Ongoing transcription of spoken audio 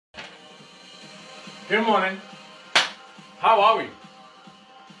Good morning. How are we?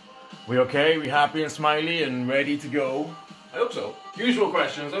 We okay? We happy and smiley and ready to go? I hope so. Usual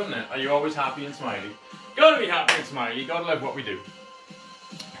questions, isn't it? Are you always happy and smiley? Gotta be happy and smiley. Gotta love what we do.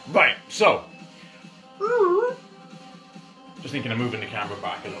 Right, so. Just thinking of moving the camera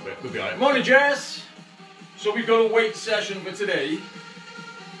back a little bit. We'll be alright. Morning, Jess! So we've got a weight session for today.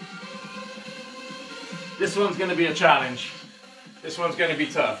 This one's going to be a challenge. This one's going to be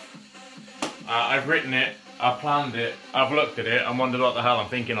tough. I've written it, I've planned it, I've looked at it and wondered what the hell I'm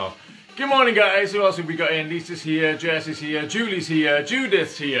thinking of. Good morning, guys. Who else have we got in? Lisa's here, Jess is here, Julie's here,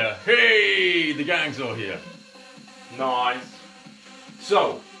 Judith's here. Hey, the gang's all here. Nice.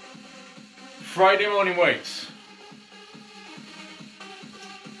 So, Friday morning weights.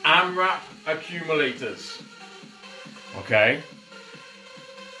 AMRAP accumulators. Okay.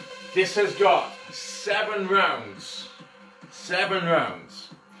 This has got 7 rounds. 7 rounds.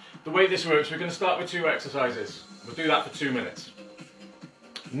 The way this works, we're going to start with 2 exercises. We'll do that for 2 minutes.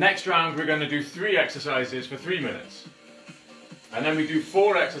 Next round, we're going to do 3 exercises for 3 minutes. And then we do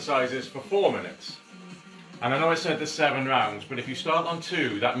 4 exercises for 4 minutes. And I know I said there's 7 rounds, but if you start on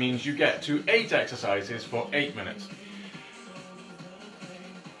 2, that means you get to 8 exercises for 8 minutes.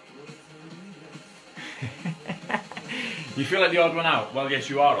 You feel like the odd one out? Well, yes,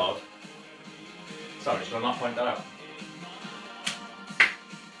 you are odd. Sorry, should I not point that out?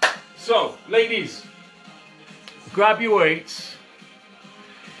 So, ladies, grab your weights.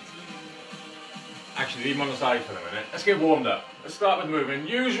 Actually, leave them on the side for a minute. Let's get warmed up. Let's start with moving.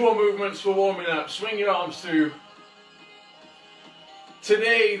 Usual movements for warming up. Swing your arms through.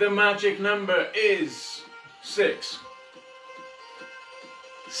 Today, the magic number is 6.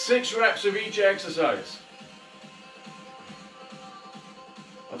 6 reps of each exercise.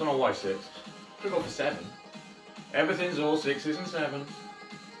 I don't know why 6. Could go for 7. Everything's all 6s and 7s.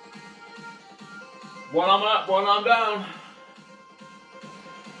 One arm up, one arm down.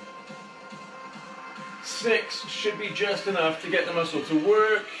 6 should be just enough to get the muscle to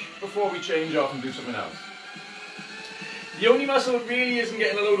work before we change off and do something else. The only muscle that really isn't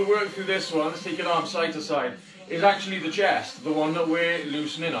getting a load of work through this one, let's take it arm side to side, is actually the chest, the one that we're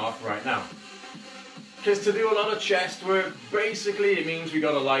loosening off right now. Because to do a lot of chest work, basically it means we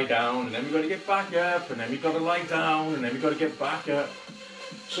got to lie down, and then we got to get back up, and then we got to lie down, and then we got to get back up.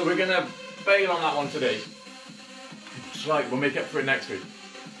 So we're going to bail on that one today. It's right, we'll make up for it next week.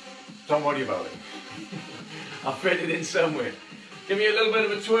 Don't worry about it. I'll fit it in somewhere. Give me a little bit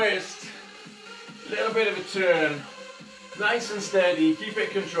of a twist, a little bit of a turn. Nice and steady, keep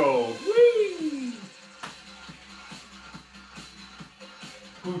it controlled. Whee!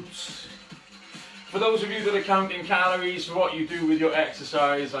 Oops. For those of you that are counting calories for what you do with your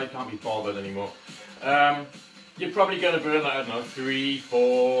exercise, I can't be bothered anymore. You're probably going to burn, like, I don't know, 3,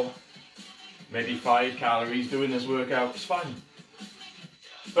 4, maybe 5 calories doing this workout. It's fine.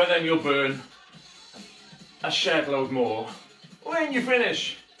 But then you'll burn a shed load more when you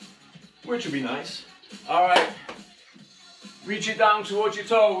finish, which would be nice. Alright, reach it down towards your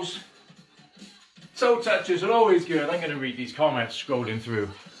toes. Toe touches are always good. I'm going to read these comments scrolling through.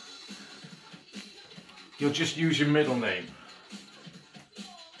 You'll just use your middle name.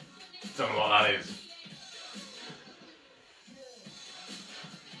 Don't know what that is.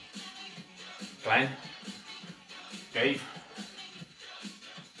 Glenn? Dave?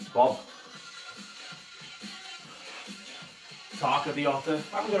 Bob? Tarka the Otter?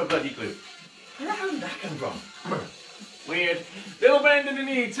 I haven't got a bloody clue. Where did that come from? Weird. Little bend in the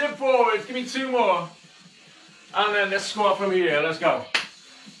knee, tip forward, give me 2 more. And then let's squat from here, let's go.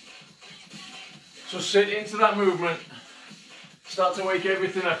 So sit into that movement. Start to wake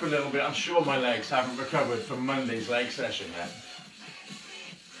everything up a little bit. I'm sure my legs haven't recovered from Monday's leg session yet.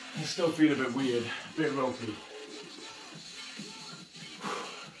 I still feel a bit weird, a bit ropey.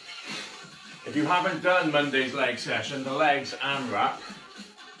 If you haven't done Monday's leg session, the legs AMRAP,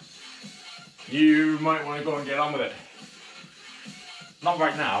 you might want to go and get on with it. Not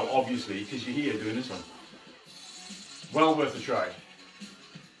right now, obviously, because you're here doing this one. Well worth a try.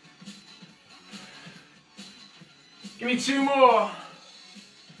 Give me 2 more,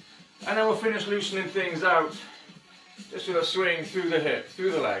 and then we'll finish loosening things out. Just with a swing through the hip,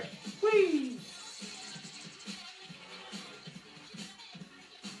 through the leg. Whee!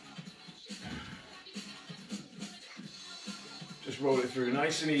 Just roll it through,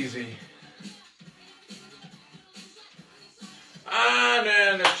 nice and easy. And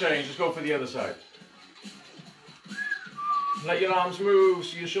then let's change, let's go for the other side. Let your arms move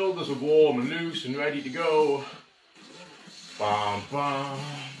so your shoulders are warm and loose and ready to go. Bam, bam.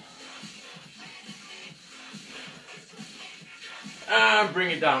 and bring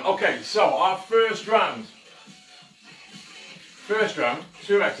it down. Okay, so our first round, 2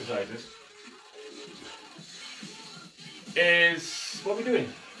 exercises, is, what are we doing?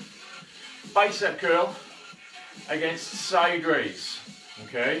 Bicep curl against side raise,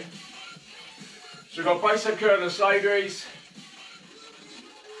 okay? So we've got bicep curl and side raise,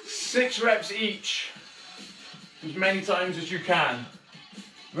 6 reps each, as many times as you can.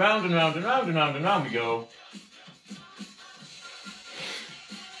 Round and round and round and round and round we go.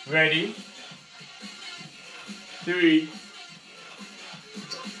 Ready? 3,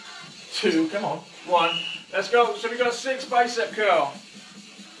 2, come on, 1. Let's go. So we've got 6 bicep curl.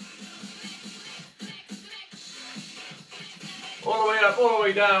 All the way up, all the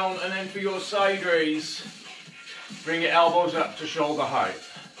way down, and then for your side raise, bring your elbows up to shoulder height.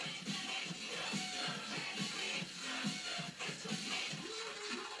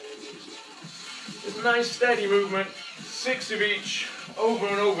 It's a nice steady movement, 6 of each, over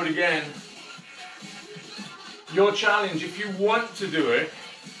and over again. Your challenge, if you want to do it,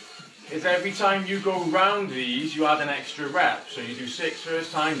 is every time you go round these, you add an extra rep. So you do 6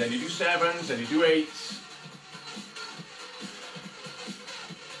 first time, then you do 7s, then you do 8s.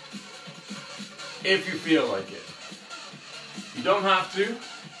 If you feel like it. You don't have to,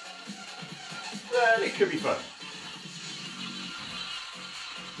 well, it could be fun.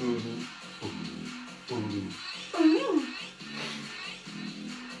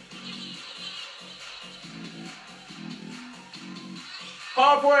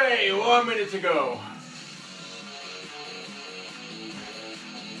 Halfway, 1 minute to go.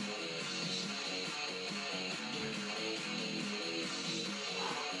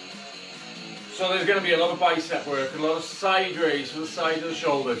 So there's going to be a lot of bicep work, a lot of side raise for the side of the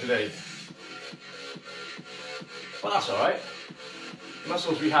shoulder today. But that's alright.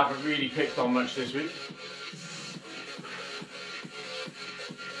 Muscles we haven't really picked on much this week.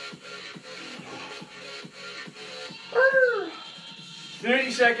 Woo!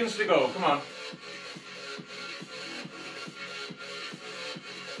 30 seconds to go, come on.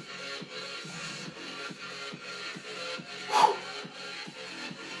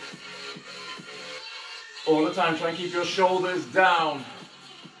 All the time, try and keep your shoulders down.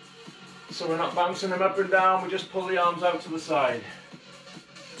 So we're not bouncing them up and down, we just pull the arms out to the side.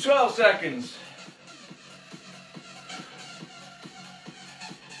 12 seconds.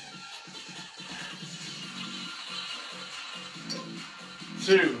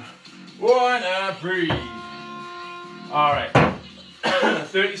 2, 1, and breathe. All right,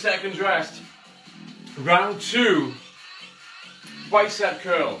 30 seconds rest. Round 2, bicep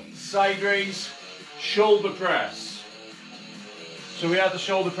curl, side raise, shoulder press. So we have the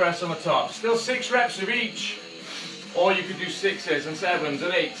shoulder press on the top. Still 6 reps of each, or you could do 6s and 7s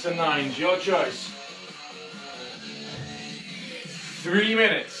and 8s and 9s, your choice. 3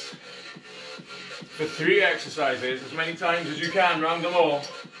 minutes for 3 exercises, as many times as you can, round them all.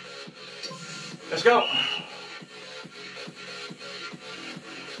 Let's go.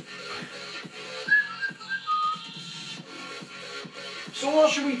 So what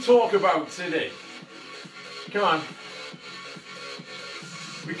should we talk about today? Come on.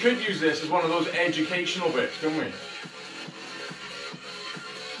 We could use this as one of those educational bits, couldn't we?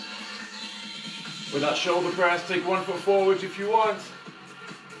 With that shoulder press, take 1 foot forward if you want.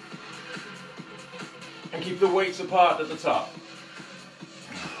 And keep the weights apart at the top.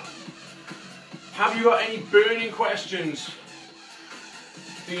 Have you got any burning questions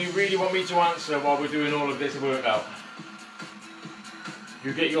do you really want me to answer while we're doing all of this workout?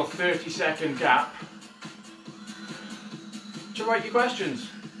 You get your 30-second gap to write your questions,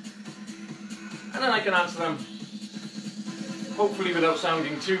 and then I can answer them, hopefully without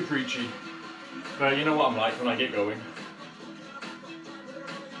sounding too preachy, but you know what I'm like when I get going.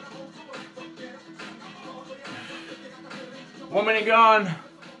 One minute gone.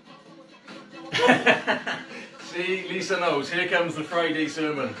 See, Lisa knows, here comes the Friday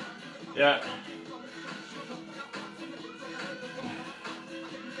sermon. Yeah.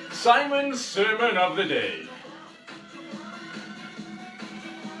 Simon's sermon of the day.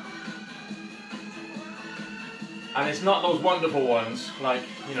 And it's not those wonderful ones, like,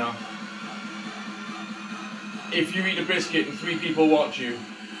 you know, if you eat a biscuit and 3 people watch you,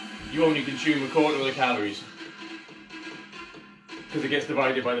 you only consume 1/4 of the calories. Because it gets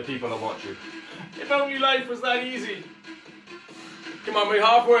divided by the people that watch you. If only life was that easy. Come on, we're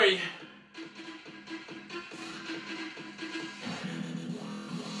halfway.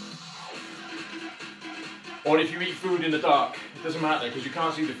 Or if you eat food in the dark, it doesn't matter because you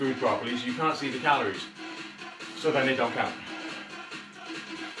can't see the food properly, so you can't see the calories. So then they don't count.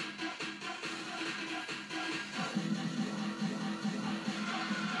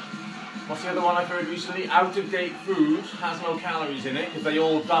 What's the other one I've heard recently? Out-of-date food has no calories in it because they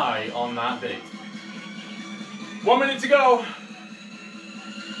all die on that date. 1 minute to go.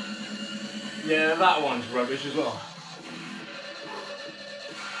 Yeah, that one's rubbish as well.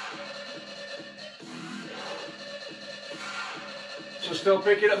 So still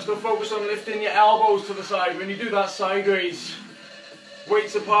pick it up, still focus on lifting your elbows to the side. When you do that sideways,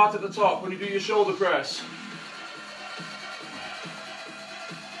 weights apart at the top when you do your shoulder press.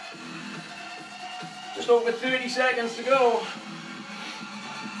 Just over 30 seconds to go.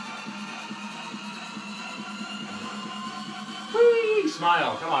 Whee!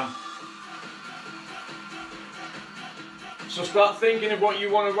 Smile, come on. So start thinking of what you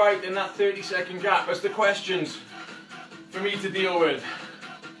want to write in that 30-second gap as the questions for me to deal with.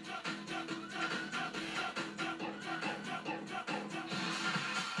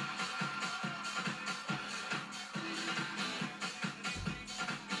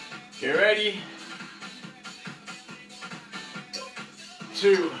 Get ready.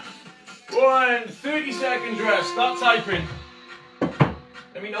 2, 1, 30 seconds rest. Start typing.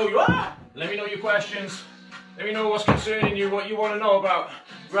 Let me know Let me know your questions. Let me know what's concerning you, what you want to know about.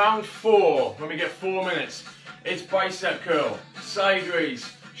 Round 4, when we get 4 minutes. It's bicep curl, side raise,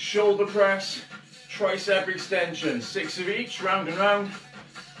 shoulder press, tricep extension. 6 of each, round and round.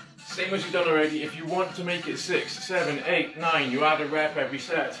 Same as you've done already. If you want to make it 6, 7, 8, 9, you add a rep every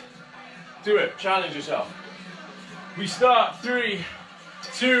set. Do it, challenge yourself. We start, 3,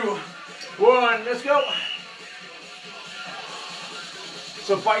 2, 1, let's go.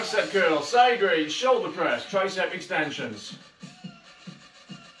 So bicep curl, side raise, shoulder press, tricep extensions.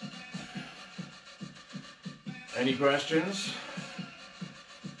 Any questions?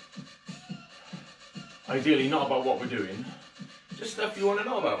 Ideally not about what we're doing, just stuff you want to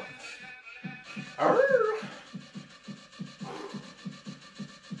know about.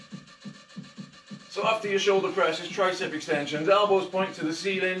 So after your shoulder presses, tricep extensions, elbows point to the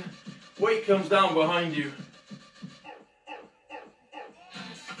ceiling, weight comes down behind you.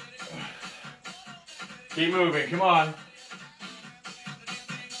 Keep moving, come on.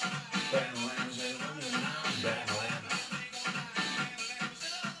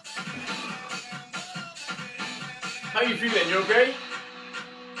 How you feeling? You okay?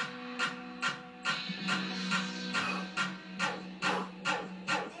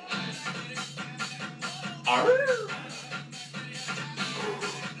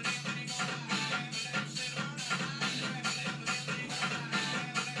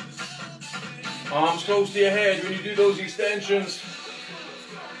 Arms close to your head when you do those extensions.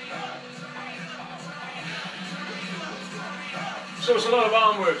 So it's a lot of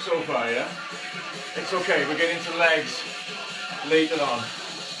arm work so far, yeah? It's okay, we're getting to legs later on.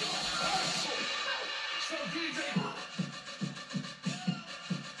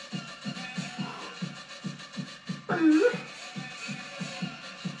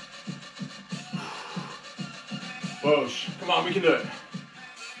 Whoosh, come on, we can do it.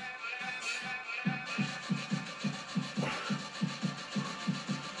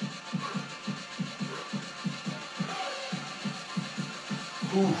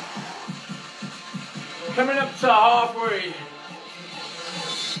 Ooh. Coming up to halfway.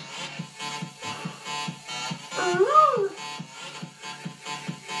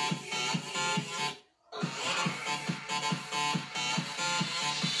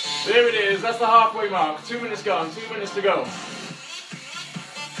 There it is, that's the halfway mark. 2 minutes gone, 2 minutes to go.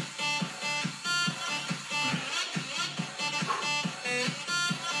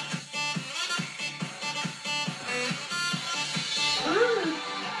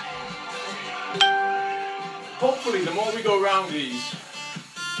 Hopefully, the more we go around these,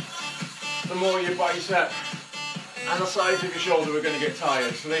 the more your bicep and the sides of your shoulder are going to get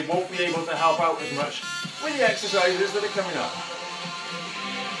tired, so they won't be able to help out as much with the exercises that are coming up.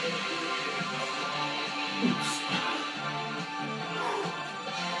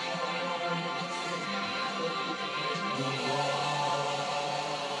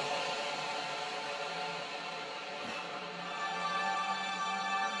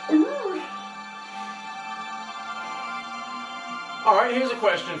 Alright, here's a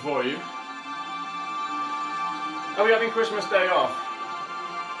question for you. Are we having Christmas Day off?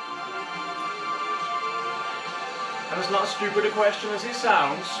 And it's not as stupid a question as it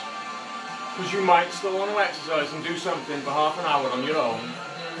sounds, because you might still want to exercise and do something for half an hour on your own,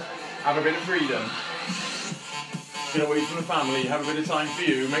 have a bit of freedom, get away from the family, have a bit of time for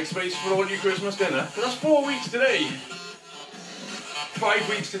you, make space for all your Christmas dinner, because that's 4 weeks today. 5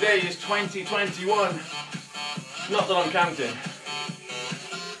 weeks today is 2021. Not that I'm counting.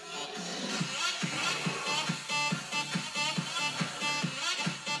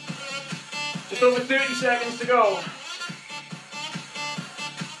 Just over 30 seconds to go.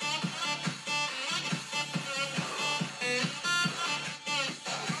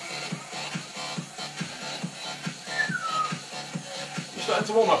 You're starting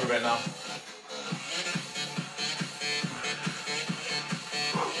to warm up a bit now.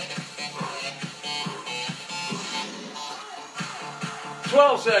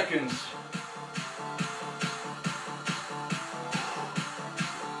 Twelve seconds.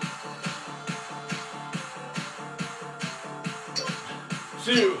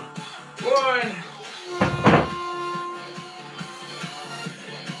 2,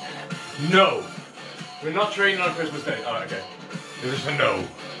 1. No. We're not training on Christmas Day. Oh, okay. There's just a no.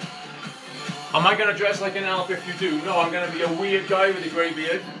 Am I going to dress like an elf if you do? No, I'm going to be a weird guy with a grey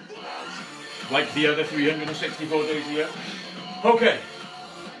beard. Like the other 364 days a year. Okay.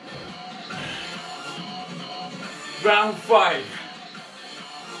 Round 5.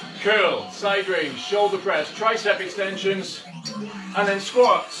 Curl, side raise, shoulder press, tricep extensions, and then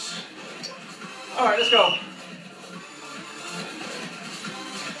squats. Alright, let's go.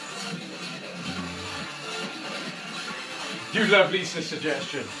 You love Lisa's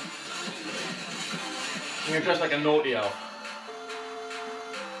suggestion. I'm going to dress like a naughty elf.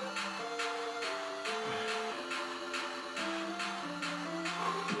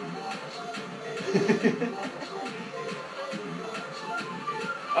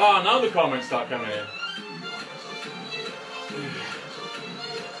 Ah, now the comments start coming in.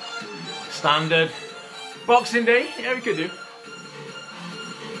 Standard. Boxing Day? Yeah, we could do.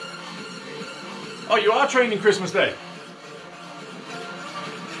 Oh, you are training Christmas Day?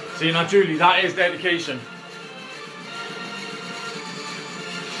 See, now Julie, that is dedication.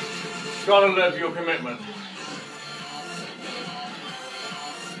 Gotta love your commitment.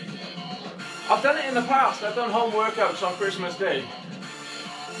 I've done it in the past. I've done home workouts on Christmas Day.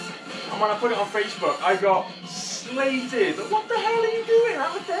 And when I put it on Facebook, I got slated. What the hell are you doing?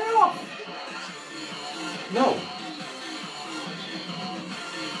 Have a day off. No.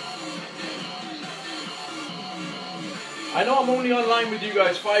 I know I'm only online with you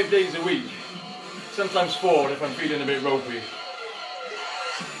guys 5 days a week. Sometimes 4 if I'm feeling a bit ropey.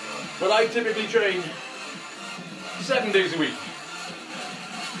 But I typically train 7 days a week.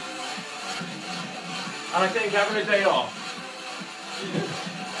 And I think having a day off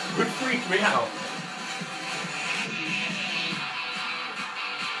would freak me out.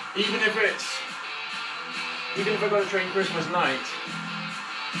 Even if I've got to train Christmas night,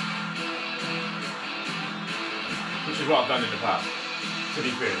 which is what I've done in the past, to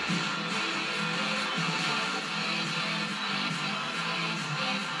be fair.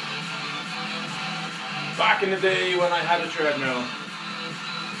 Back in the day when I had a treadmill.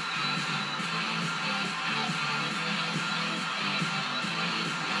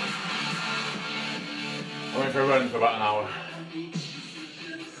 I went for a run for about an hour.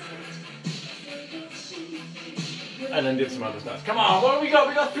 And then did some other stuff. Come on, what have we got?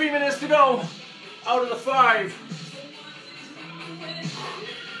 We got 3 minutes to go. Out of the 5.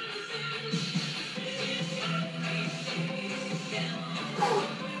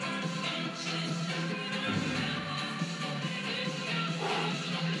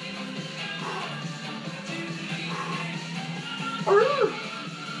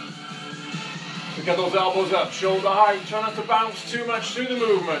 So get those elbows up, shoulder height. Try not to bounce too much through the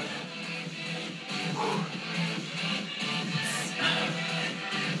movement.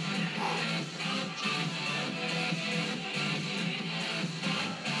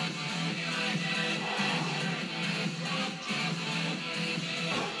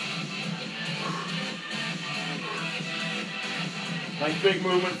 Nice big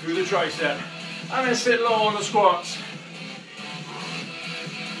movement through the tricep. And then sit low on the squats.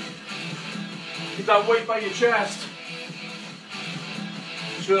 Keep that weight by your chest.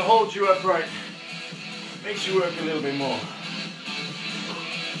 So it holds you upright. Makes you work a little bit more.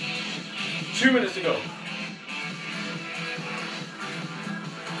 2 minutes to go.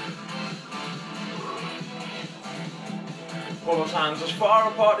 Pull those hands as far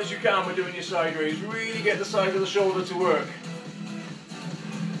apart as you can when doing your side raise. Really get the side of the shoulder to work.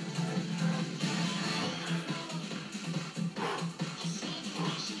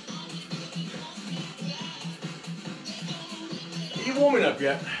 Are you warming up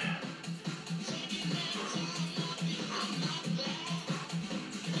yet?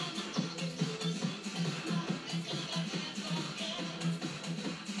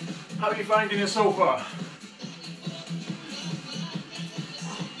 How are you finding it so far?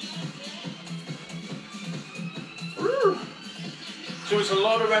 So it's a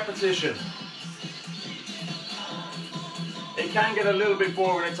lot of repetition. It can get a little bit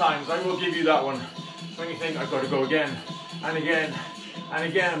boring at times, I will give you that one. When you think, I've got to go again, and again, and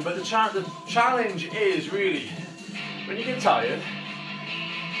again. But the challenge is really, when you get tired,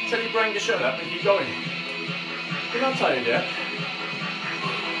 tell your brain to shut up and keep going. You're not tired yet.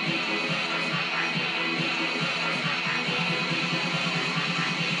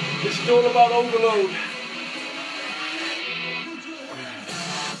 This is all about overload.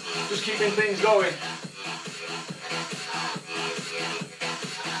 Just keeping things going.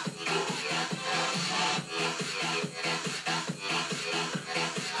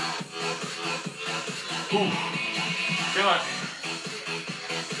 Come on.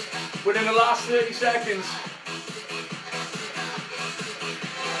 Within the last 30 seconds.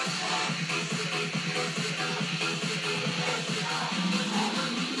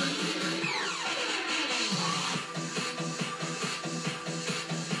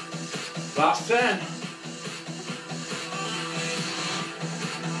 Last 10.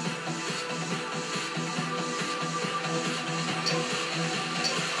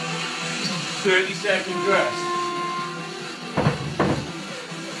 Seconds rest.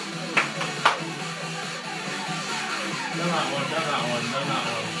 Done that one, done that one, done that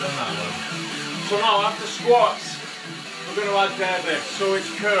one, done that one. So now after squats, we're going to add deadlift. So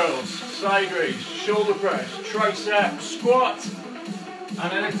it's curls, side raise, shoulder press, tricep, squat,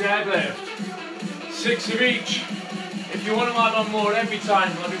 and then a deadlift. 6 of each. If you want to add on more every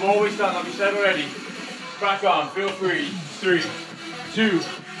time, like we've always done, like we said already, back on, feel free. 3, 2,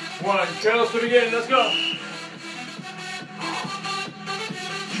 1. Curls to begin, let's go.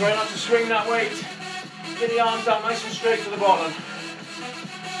 Try not to swing that weight. Get the arms down nice and straight to the bottom.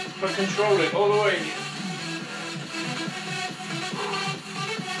 But control it all the way.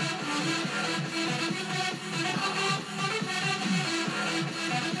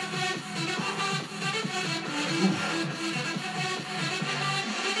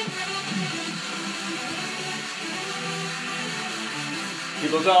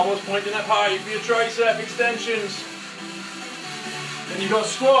 Keep those elbows pointing up high for your tricep extensions. Then you've got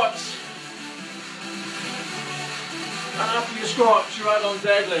squats. And after your squats, you add on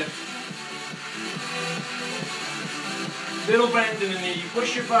deadlift. Little bend in the knee, you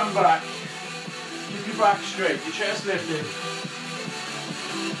push your bum back. Keep your back straight, your chest lifted.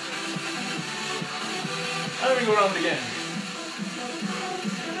 And then we go around again.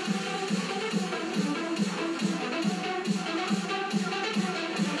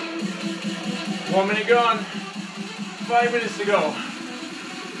 One minute gone, 5 minutes to go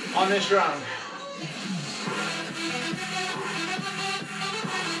on this round.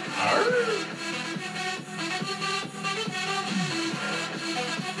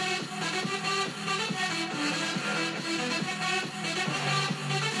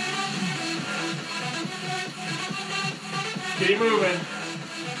 Keep moving.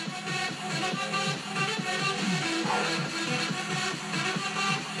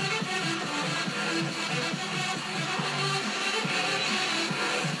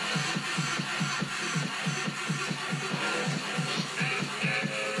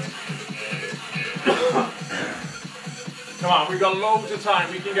 Come on, we've got loads of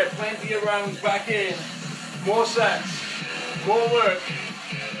time. We can get plenty of rounds back in. More sets, more work,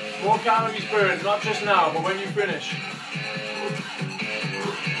 more calories burned, not just now, but when you finish.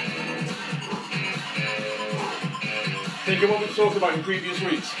 Think of what we've talked about in previous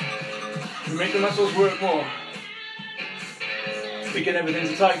weeks. We make the muscles work more. We get everything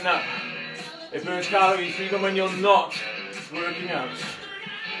to tighten up. It burns calories even when you're not working out.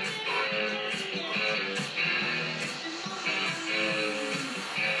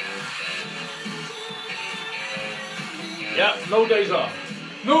 Yep, no days off.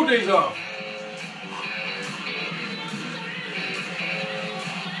 No days off.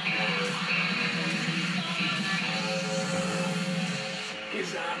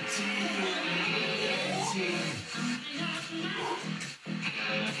 It's empty.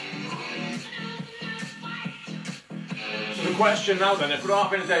 So the question now then, if we're not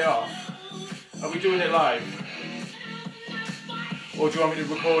having a day off, are we doing it live? Or do you want me to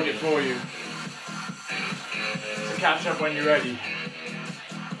record it for you? To catch up when you're ready.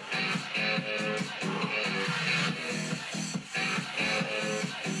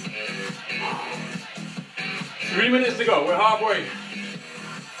 Three minutes to go, we're halfway.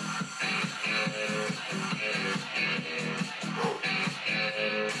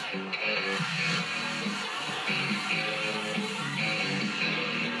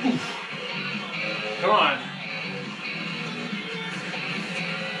 Come on.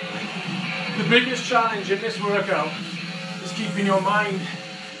 The biggest challenge in this workout is keeping your mind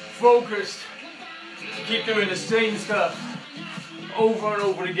focused to keep doing the same stuff over and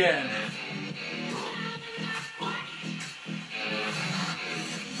over again.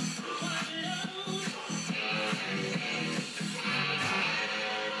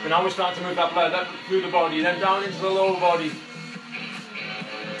 But now we're starting to move that blood up through the body, then down into the lower body.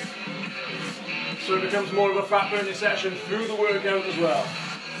 So it becomes more of a fat burning session through the workout as well.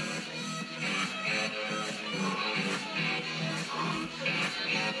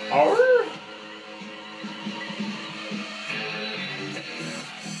 Arr!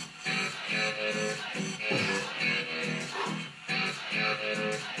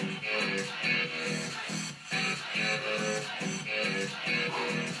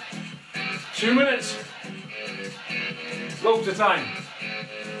 Two minutes. Loads of time.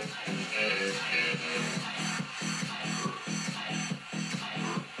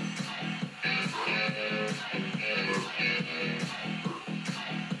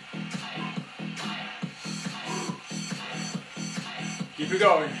 Keep it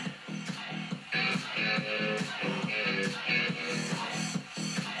going.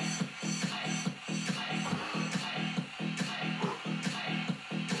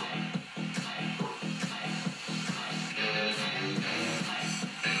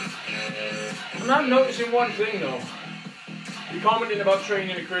 I'm noticing one thing though. You're commenting about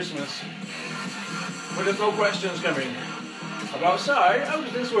training at Christmas, but there's no questions coming about, Si, how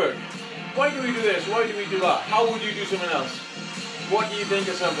does this work? Why do we do this? Why do we do that? How would you do something else? What do you think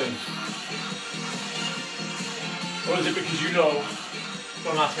of something? Or is it because you know?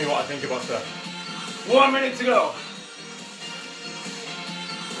 Don't ask me what I think about stuff. 1 minute to go.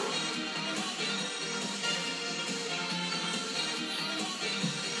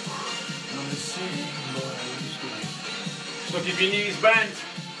 So keep your knees bent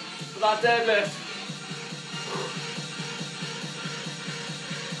for that deadlift.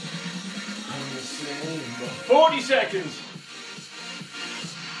 And 40 seconds.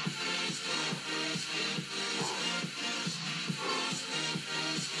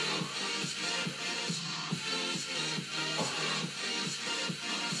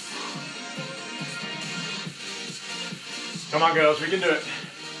 Come on girls, we can do it.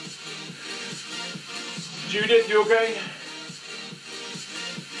 Judith, you okay?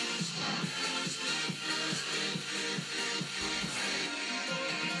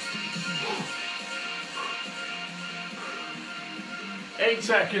 Eight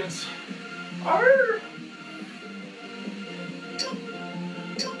seconds. Arr!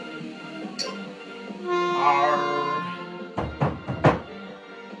 Arr!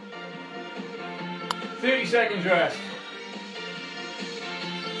 30 seconds rest.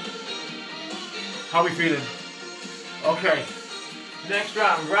 How are we feeling? Okay, next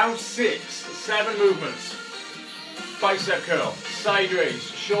round, round 6, 7 movements. Bicep curl, side raise,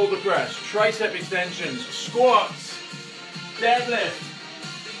 shoulder press, tricep extensions, squats, deadlift,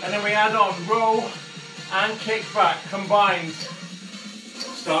 and then we add on row and kick back combined.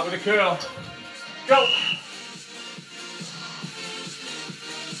 Start with a curl. Go!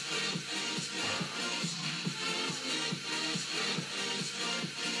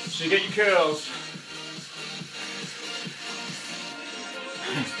 So you get your curls.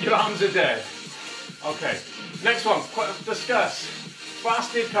 Your arms are dead. Okay, next one, discuss.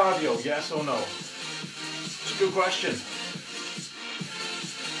 Fasted cardio, yes or no? It's a good question.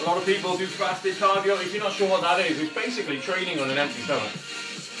 A lot of people do fasted cardio. If you're not sure what that is, it's basically training on an empty stomach.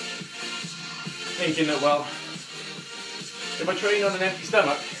 Thinking that, well, if I train on an empty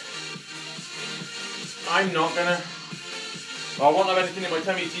stomach, I'm not gonna, I won't have anything in my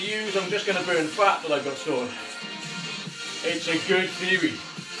tummy to use, I'm just gonna burn fat that I've got stored. It's a good theory.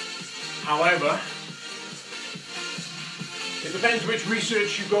 However, it depends which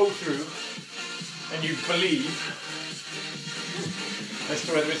research you go through and you believe as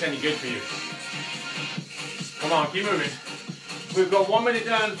to whether it's any good for you. Come on, keep moving. We've got 1 minute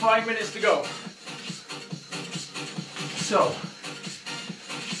down, 5 minutes to go. So,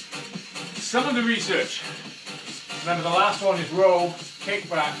 some of the research. Remember, the last one is row, kick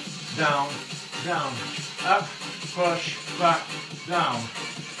back, down, down, up, push, back, down.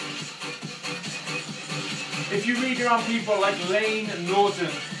 If you read around people like Lane and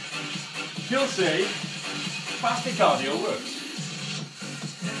Norton, he'll say fasted cardio works.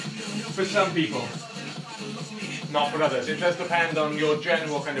 For some people, not for others. It does depend on your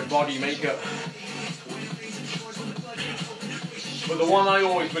general kind of body makeup. But the one I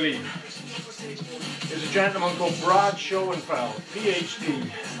always believe is a gentleman called Brad Schoenfeld, PhD.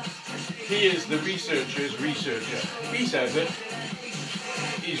 He is the researcher's researcher. If he says it,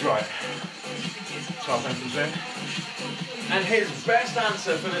 he's right. As far as I'm concerned. And his best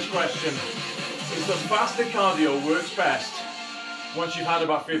answer for this question is that fasted cardio works best once you've had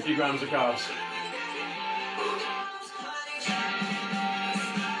about 50 grams of carbs.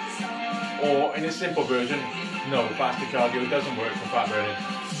 Or in a simple version, no, fasted cardio doesn't work for fat burning.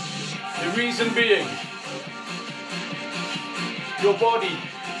 The reason being, your body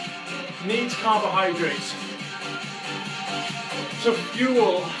needs carbohydrates to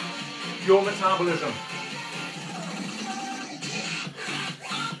fuel your metabolism.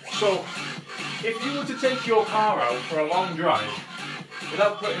 So, if you were to take your car out for a long drive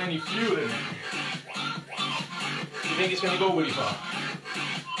without putting any fuel in it, do you think it's going to go really far?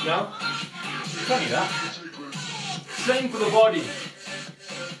 No? It's funny that. Same for the body.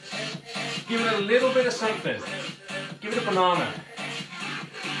 Give it a little bit of something. Give it a banana.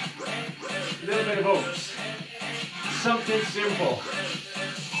 A little bit of oats. Something simple.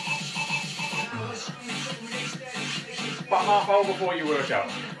 About half hour before you work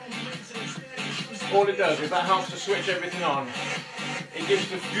out. All it does is that helps to switch everything on. It gives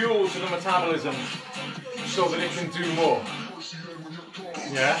the fuel to the metabolism so that it can do more.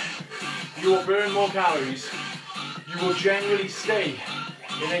 Yeah? You will burn more calories. You will generally stay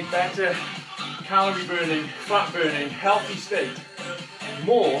in a better calorie burning, fat burning, healthy state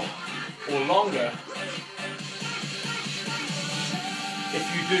more or longer if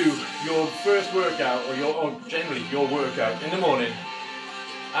you do your first workout or generally your workout in the morning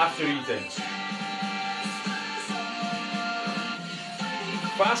after eating.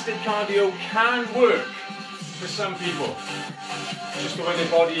 Fasted cardio can work for some people, just the way their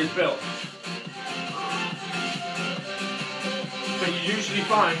body is built. But you usually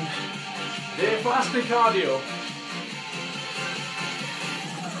find their fasted cardio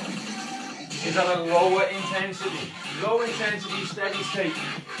is at a lower intensity. Low intensity, steady state,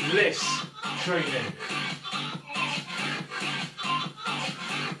 less training.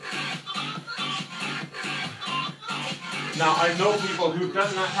 Now I know people who've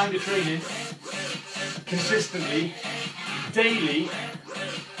done that kind of training consistently, daily,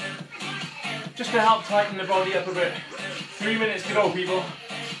 just to help tighten the body up a bit. 3 minutes to go, people.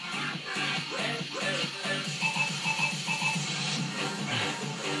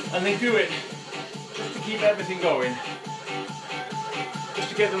 And they do it just to keep everything going, just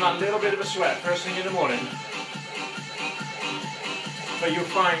to give them that little bit of a sweat first thing in the morning. But you'll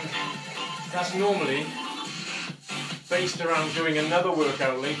find that's normally based around doing another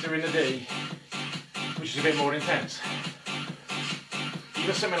workout later in the day, which is a bit more intense.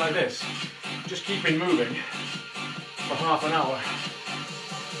 Even something like this, just keeping moving for half an hour.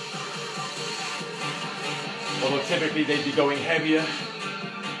 Although typically they'd be going heavier,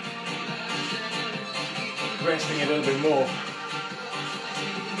 resting a little bit more.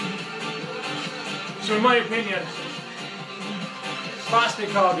 So in my opinion, fasted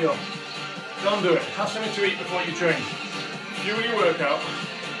cardio, don't do it. Have something to eat before you train. Fuel your workout,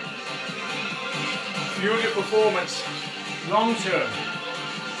 fuel your performance long term.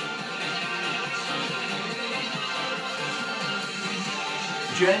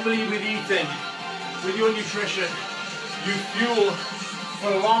 Generally with eating, with your nutrition, you fuel for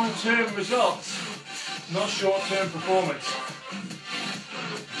long-term results, not short-term performance.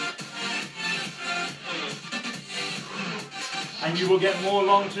 And you will get more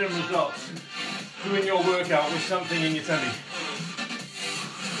long-term results doing your workout with something in your tummy.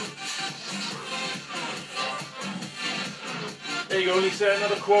 There you go, Lisa,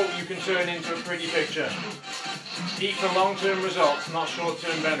 another quote you can turn into a pretty picture. Eat for long-term results, not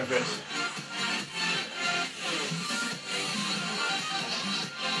short-term benefits.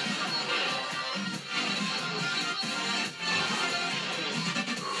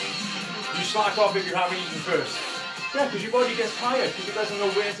 You slack off if you haven't eaten first. Yeah, because your body gets tired, because it doesn't know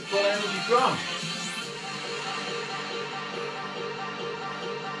where to pull energy from.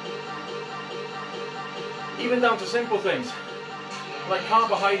 Even down to simple things, like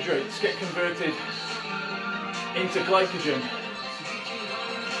carbohydrates get converted into glycogen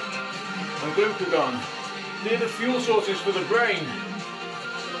and glucagon. They're the fuel sources for the brain.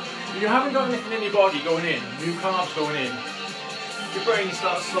 If you haven't got anything in your body going in, new carbs going in, your brain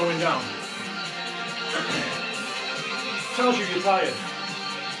starts slowing down. Tells you you're tired.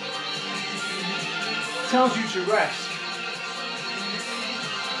 Tells you to rest.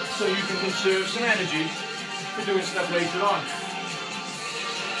 So you can conserve some energy for doing stuff later on.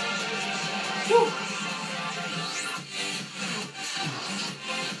 Woo.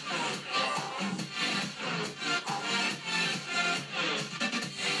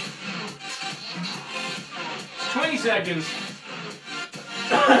 Seconds.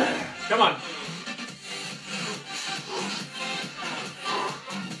 Come on.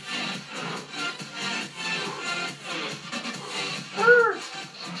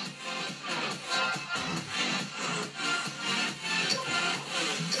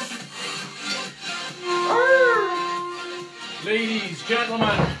 ladies,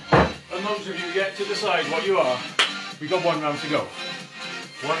 gentlemen, and those of you yet to decide what you are, we got 1 round to go.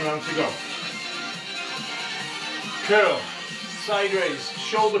 1 round to go. Curl, side raise,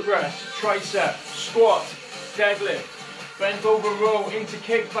 shoulder press, tricep, squat, deadlift, bent over row into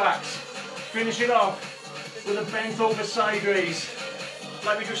kickbacks. Finish it off with a bent over side raise.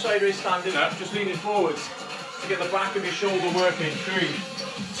 Like we do side raise standing up, just leaning forwards to get the back of your shoulder working. 3,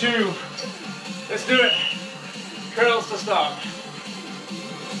 2, let's do it. Curls to start.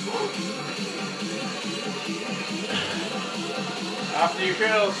 After your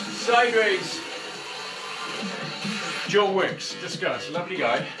curls, side raise. Joe Wicks, discuss. Lovely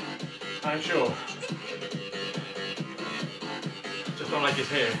guy, I'm sure. Just don't like his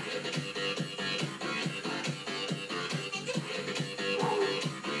hair.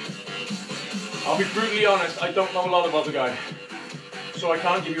 I'll be brutally honest, I don't know a lot about the guy. So I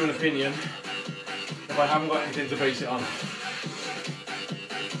can't give you an opinion if I haven't got anything to base it on.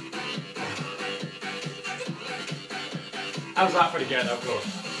 How's that for the get out, close?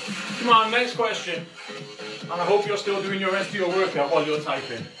 Come on, next question. And I hope you're still doing your rest of your workout while you're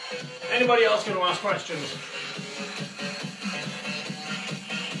typing. Anybody else going to ask questions?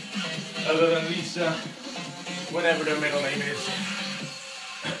 Other than Lisa, whatever their middle name is.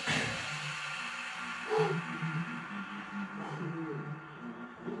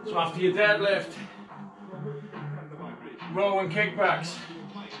 So after your deadlift, row and kickbacks.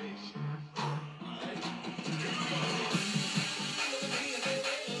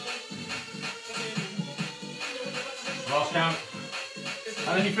 Last count.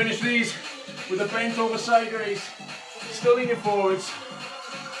 And then you finish these with a bent over side raise. Still leaning forwards.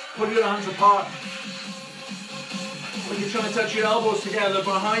 Put your hands apart. When you're trying to touch your elbows together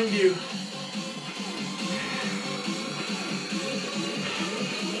behind you.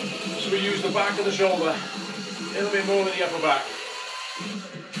 So we use the back of the shoulder. A little bit more than the upper back.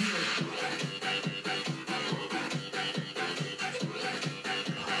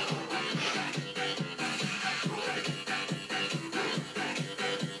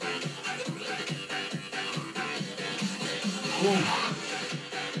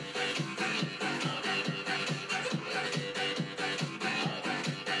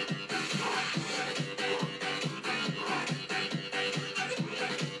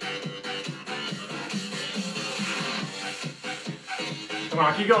 Come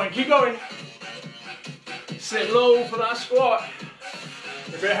on, keep going, keep going. Sit low for that squat.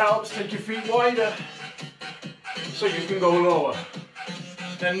 If it helps, take your feet wider so you can go lower.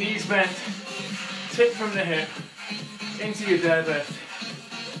 Then knees bent, tip from the hip into your deadlift.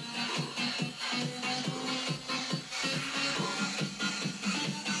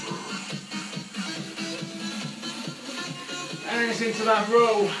 And then it's into that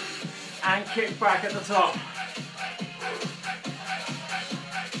row and kick back at the top.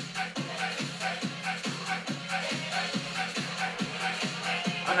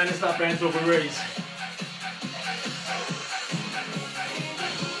 And then it's that bent over raise.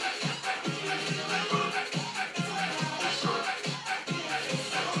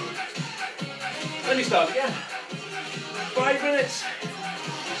 Let me start again. 5 minutes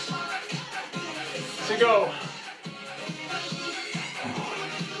to go.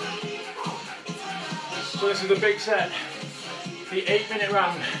 So this is the big set, the 8-minute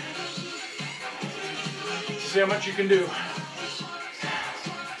round. See how much you can do.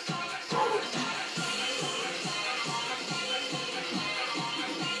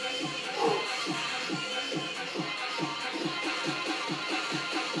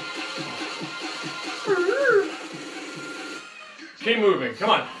 Keep moving,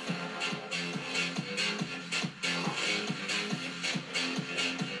 come on.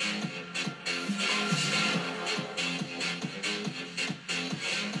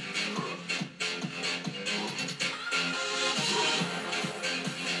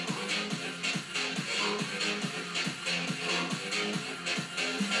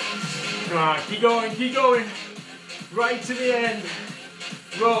 Come on, keep going. Right to the end.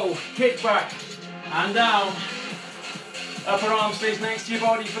 Row, kick back, and down. Upper arm stays next to your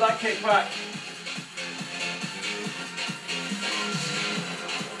body for that kick back.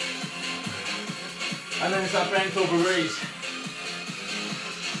 And then it's that bent over raise.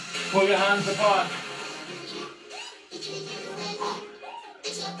 Pull your hands apart.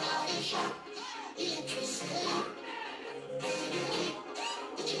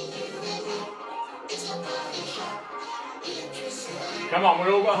 Come on,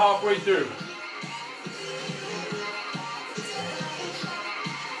 we're over halfway through.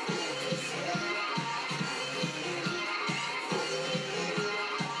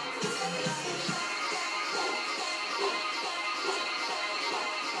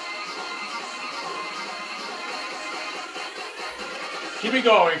 Keep it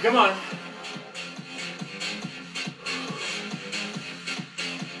going, come on.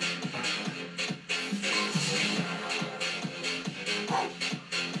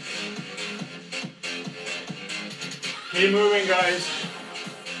 Keep moving, guys.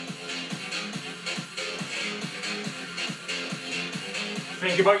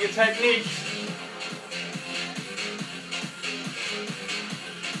 Think about your technique.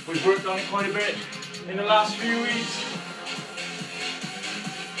 We've worked on it quite a bit in the last few weeks.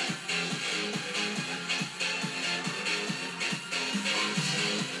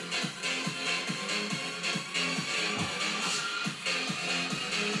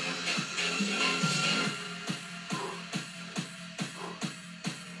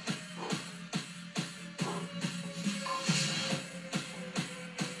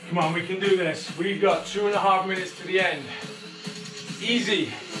 Come on, we can do this. We've got 2.5 minutes to the end. Easy.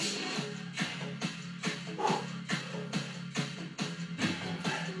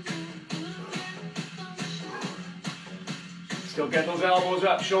 Still get those elbows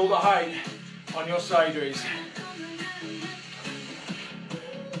up, shoulder height on your sideways.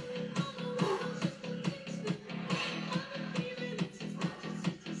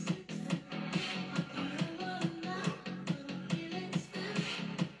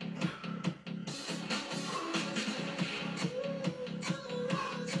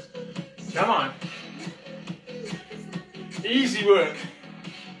 Come on. Easy work.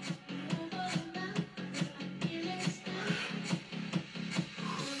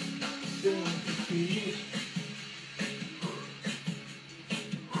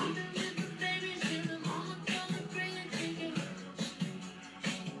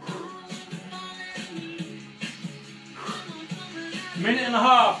 Minute and a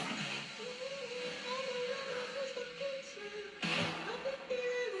half.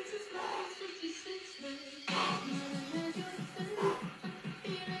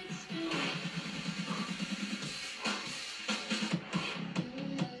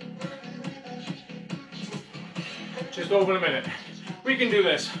 Just over a minute. We can do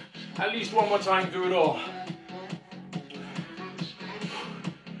this. At least one more time, do it all.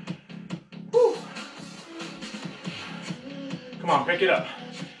 Whew. Come on, pick it up.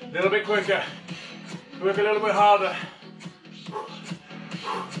 A little bit quicker. Work a little bit harder.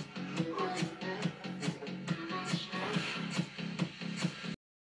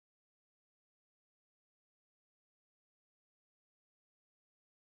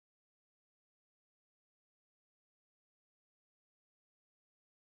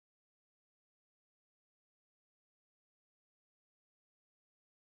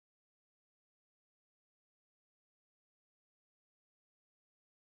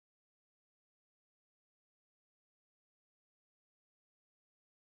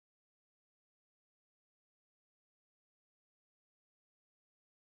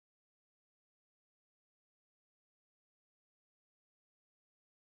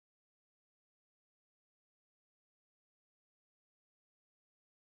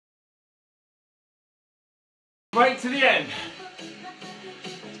 Right to the end.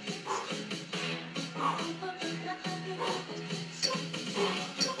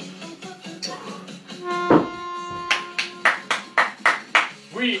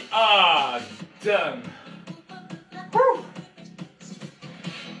 We are done. Woo.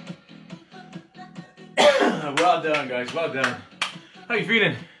 Well done, guys, well done. How you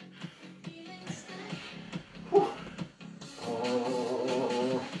feeling? Whew.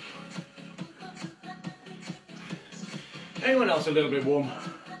 Oh. Anyone else a little bit warm?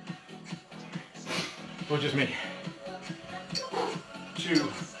 Or just me? 2,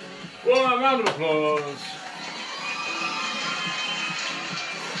 1, round of applause.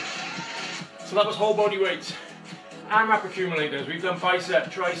 So that was whole body weights. AMRAP accumulators. We've done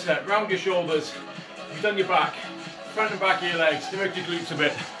bicep, tricep, round your shoulders. We've done your back, front and back of your legs, to make your glutes a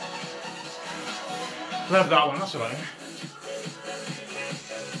bit. Love that one, that's alright.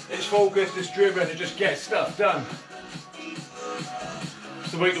 It's focused, it's driven, it just gets stuff done.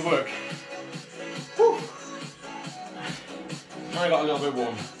 It's the way to work. Whew. Now I got a little bit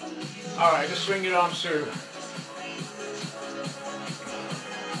warm. Alright, just swing your arms through.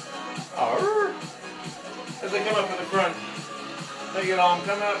 As they come up at the front, let your arm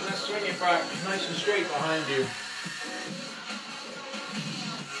come up and then swing it back nice and straight behind you.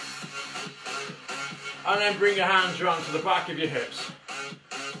 And then bring your hands around to the back of your hips.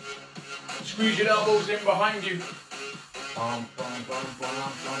 Squeeze your elbows in behind you.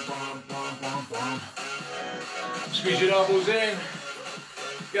 Squeeze your elbows in.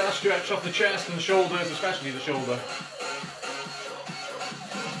 Get a stretch off the chest and the shoulders, especially the shoulder.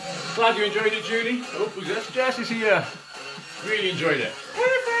 Glad you enjoyed it, Julie. Oh, who's this? Jess is here. Really enjoyed it.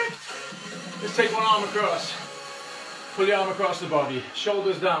 Perfect. Let's take one arm across. Pull the arm across the body.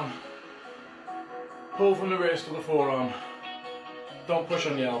 Shoulders down. Pull from the wrist to the forearm. Don't push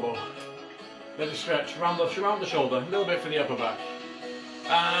on the elbow. Let it stretch around the shoulder. A little bit for the upper back.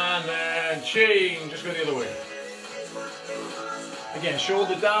 And then change. Just go the other way. Again,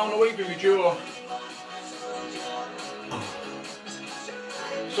 shoulder down, away from your jaw.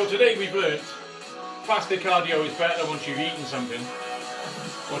 So today we've learnt fasted cardio is better once you've eaten something,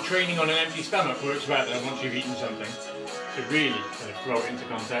 or training on an empty stomach works better once you've eaten something. So really kind of throw it into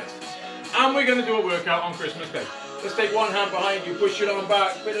context. And we're going to do a workout on Christmas Day. Let's take one hand behind you, push your arm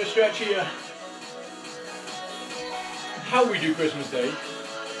back, bit of a stretch here. How we do Christmas Day,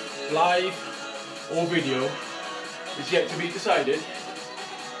 live or video, is yet to be decided,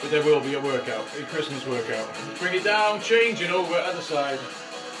 but there will be a workout, a Christmas workout. Bring it down, change it over, other side.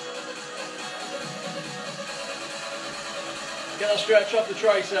 Get a stretch up the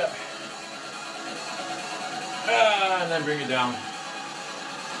tricep. And then bring it down.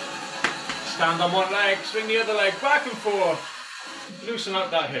 Stand on one leg, swing the other leg back and forth. Loosen up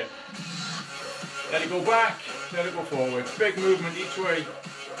that hip. Let it go back, let it go forward. Big movement each way.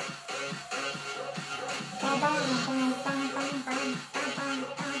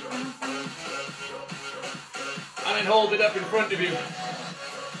 And then hold it up in front of you.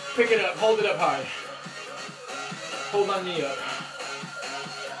 Pick it up, hold it up high. Hold my knee up.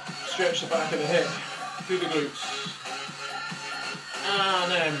 Stretch the back of the hip through the glutes.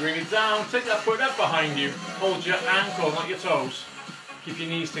 And then bring it down. Take that foot up behind you. Hold your ankle, not your toes. Keep your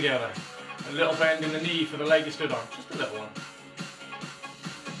knees together. A little bend in the knee for the leg you stood on. Just a little one.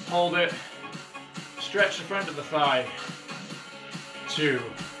 Hold it. Stretch the front of the thigh. 2,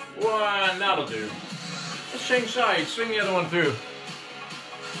 1. That'll do. Let's change sides. Swing the other one through.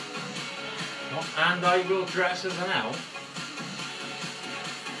 And I will dress as an elf.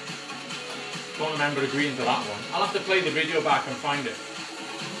 Don't remember agreeing to that one. I'll have to play the video back and find it.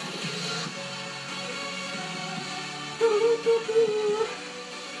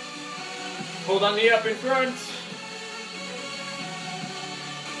 Hold on, knee up in front.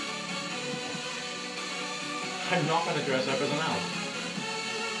 I'm not going to dress up as an elf.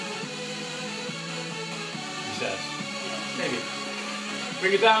 He says. Maybe.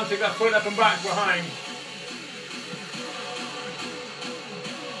 Bring it down, take that foot up and back behind.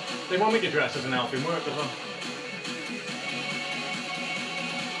 They want me to dress as an elf in work as well.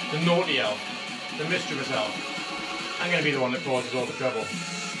 The naughty elf. The mischievous elf. I'm going to be the one that causes all the trouble.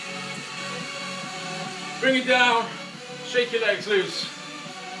 Bring it down. Shake your legs loose.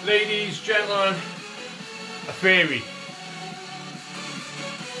 Ladies, gentlemen, a fairy.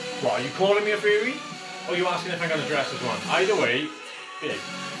 What, are you calling me a fairy? Or are you asking if I'm going to dress as one? Either way, big.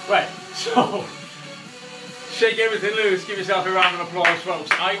 Right, so shake everything loose, give yourself a round of applause, folks.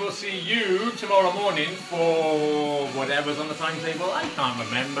 I will see you tomorrow morning for whatever's on the timetable. I can't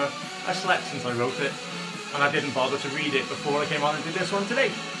remember. I slept since I wrote it, and I didn't bother to read it before I came on and did this one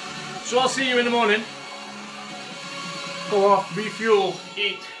today. So I'll see you in the morning. Go off, refuel,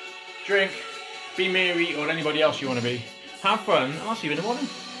 eat, drink, be merry, or anybody else you want to be. Have fun, and I'll see you in the morning.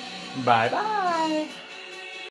 Bye bye.